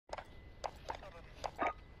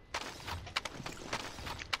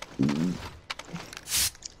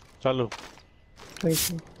Salud.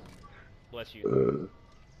 Thank you. Bless you.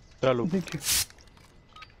 Salud. Thank you.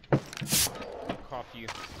 Cough you.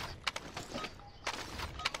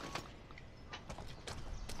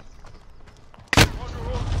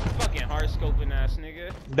 Fucking hard scoping ass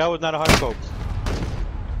nigga. That was not a hard scope.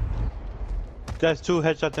 That's 2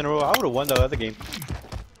 headshots in a row. I would have won the other game.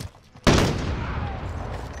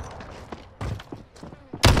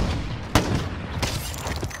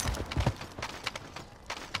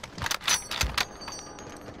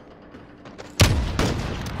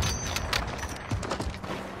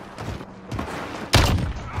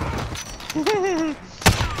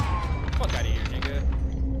 Fuck out of here, nigga.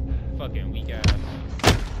 Fucking weak ass.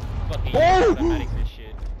 Fucking automatics and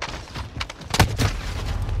shit.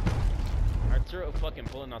 Arturo fucking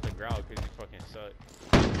pulling out the ground because you fucking suck.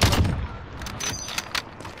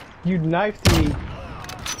 You knifed me.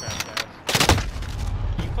 Trash ass.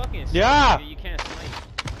 You fucking suck, Yeah! nigga. You can't snipe.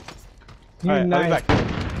 You Alright, knifed.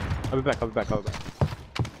 I'll be back. I'll be back.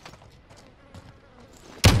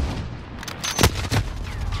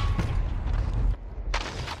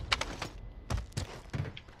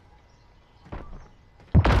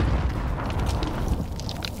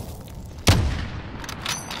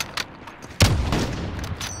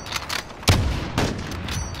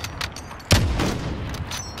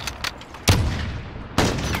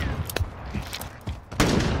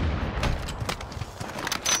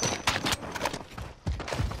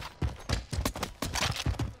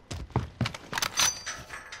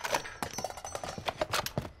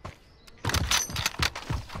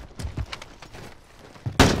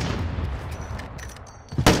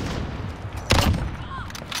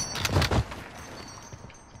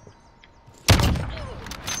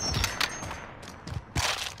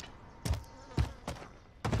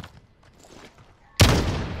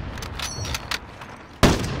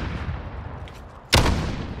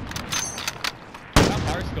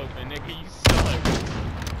 Scoping, nigga, you suck.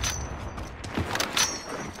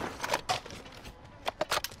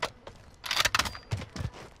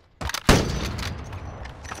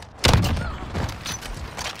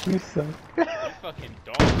 You suck. You fucking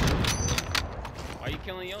dog. Why you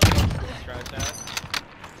killing your own trash ass?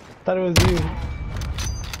 Thought it was you.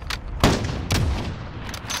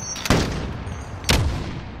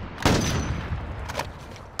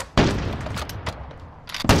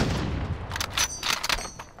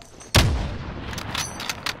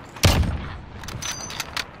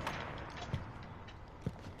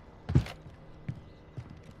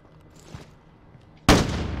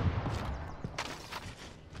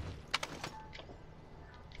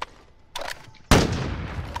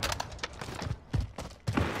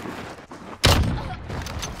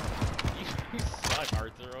 You suck,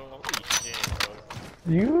 Arturo. Holy shit, bro.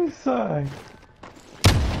 You suck.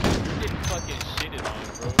 You're getting fucking shitted on,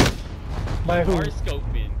 bro. By who? Hard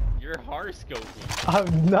scoping. You're hard scoping.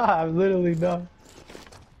 I'm not. I'm literally not.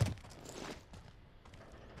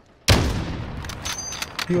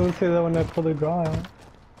 You won't say that when I pull the draw out.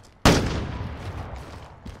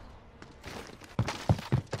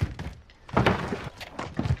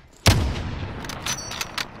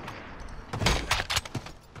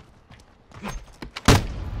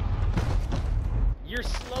 You're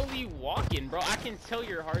slowly walking, bro. I can tell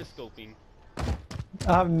you're hard scoping.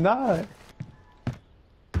 I'm not.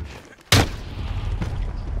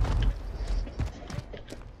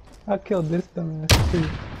 I killed this dumbass too.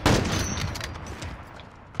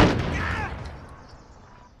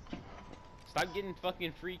 Stop getting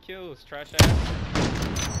fucking free kills, trash ass.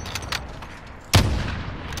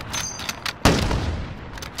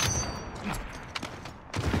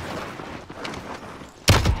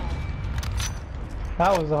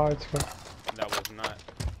 That was a hard score. That was not.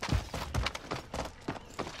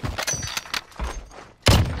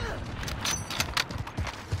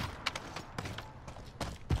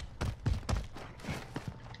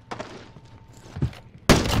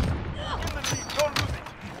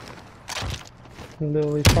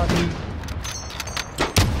 Literally fucking.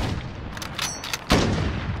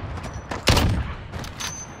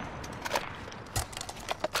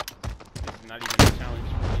 This is not even a challenge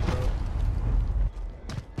for me, bro.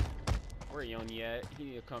 Where Yoni at? He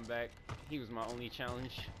need to come back. He was my only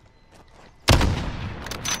challenge.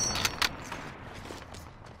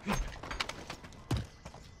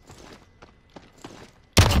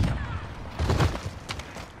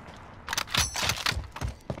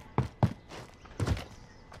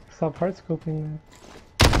 Stop hard scoping man.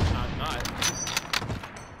 I'm not.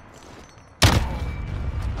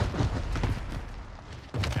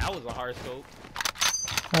 That was a hard scope.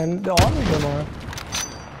 And all of them are.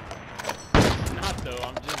 Not though,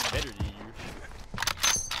 I'm just better than you.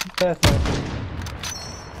 That's nice.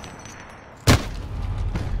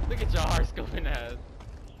 Look at your hard scoping ass.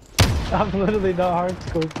 I'm literally not hard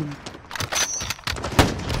scoping.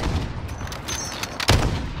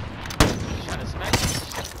 You trying to smack me?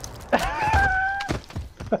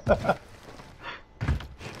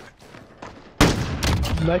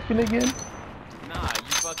 Smacking again? Nah,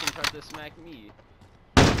 you fucking tried to smack me.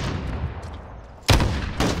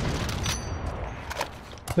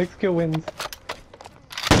 Next kill wins.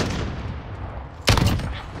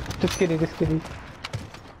 Just kidding, just kidding.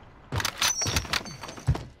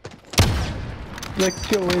 Next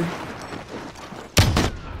kill wins.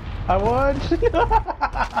 I won!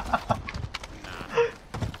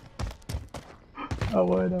 I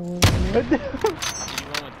won. You won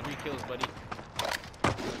with 3 kills, buddy.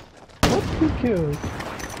 What 2 kills?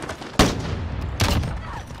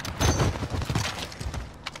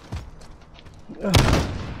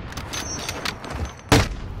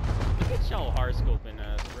 Look at your hard scoping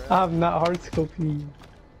ass, bro. I'm not hard scoping.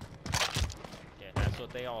 Yeah, that's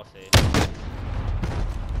what they all say.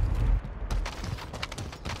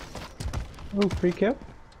 Oh, free kill?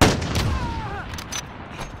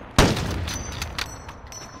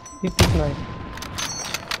 Eat this knife.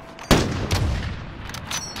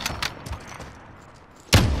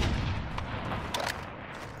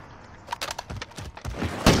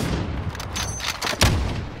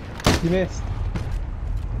 You missed.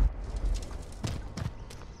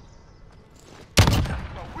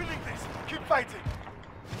 We're winning this. Keep fighting.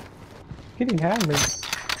 Getting hammered.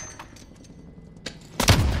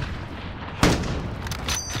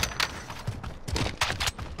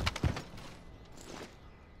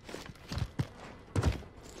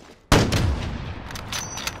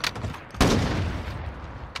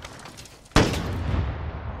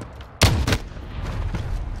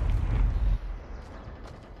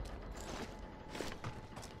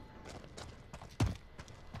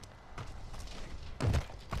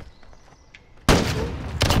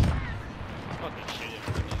 Fucking shit,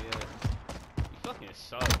 nigga. You fucking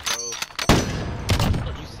suck, bro.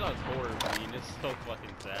 You suck horribly, and it's so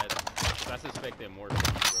fucking sad. I suspected more from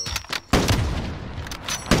you, bro.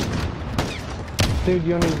 Dude,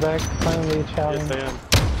 Yoni's back. Finally a challenge. Yes, I am.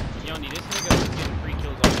 Yoni, this nigga was getting 3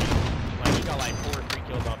 kills off you. Like, he got like 4 free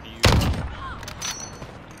kills off of you.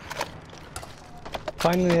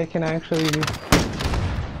 Finally, I can actually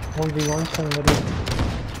 1v1 somebody.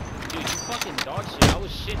 Dude, you fucking dog shit. I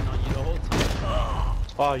was shitting on you the whole time.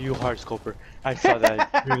 Oh, you hard scoper. I saw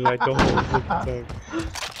that. You're like the whole fucking time.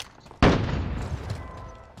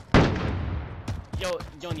 Yo,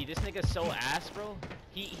 Yoni, this nigga's so ass, bro.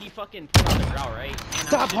 He fucking put on the growl, right? And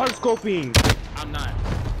Stop hard scoping! I'm not.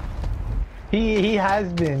 He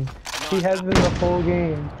has been. He has been the whole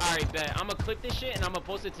game. Alright, bet. I'ma clip this shit and I'ma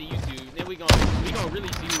post it to YouTube. Then we gonna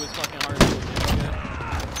really see who is fucking hard scoping, nigga.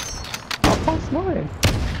 I'll post mine.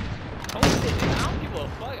 Post it, nigga. I don't give a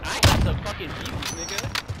fuck. I have the fucking views, nigga.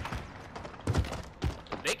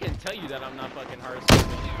 They can tell you that I'm not fucking hard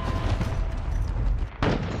scoping.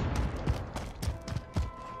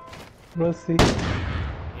 We'll see.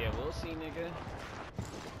 Yeah, we'll see, nigga.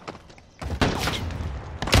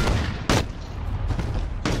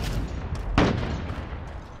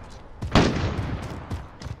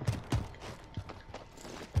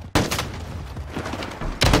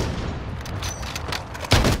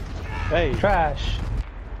 Hey. Trash.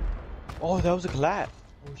 Oh, that was a collab.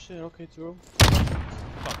 Oh shit, okay, Arturo.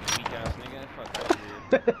 Fucking weak ass nigga. Fuck that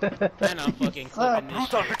shit. And I'm fucking clipping this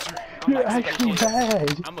shit. You're actually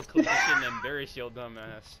bad. I'ma clip this shit and embarrass your dumb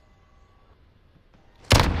ass.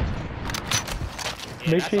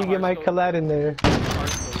 Yeah, Make that's sure a you get hard my scope. collab in there.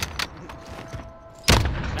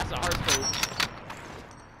 That's a hard scope.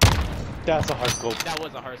 That's a hard scope. That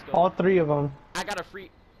was a hard scope. All 3 of them. I got a free,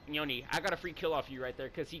 Yoni, I got a free kill off you right there,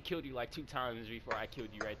 cause he killed you like 2 times before I killed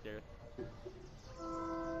you right there.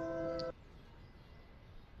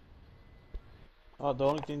 Oh, the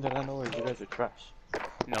only thing that I know is you guys are trash.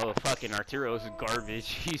 No, fucking Arturo's garbage.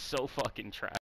 He's so fucking trash.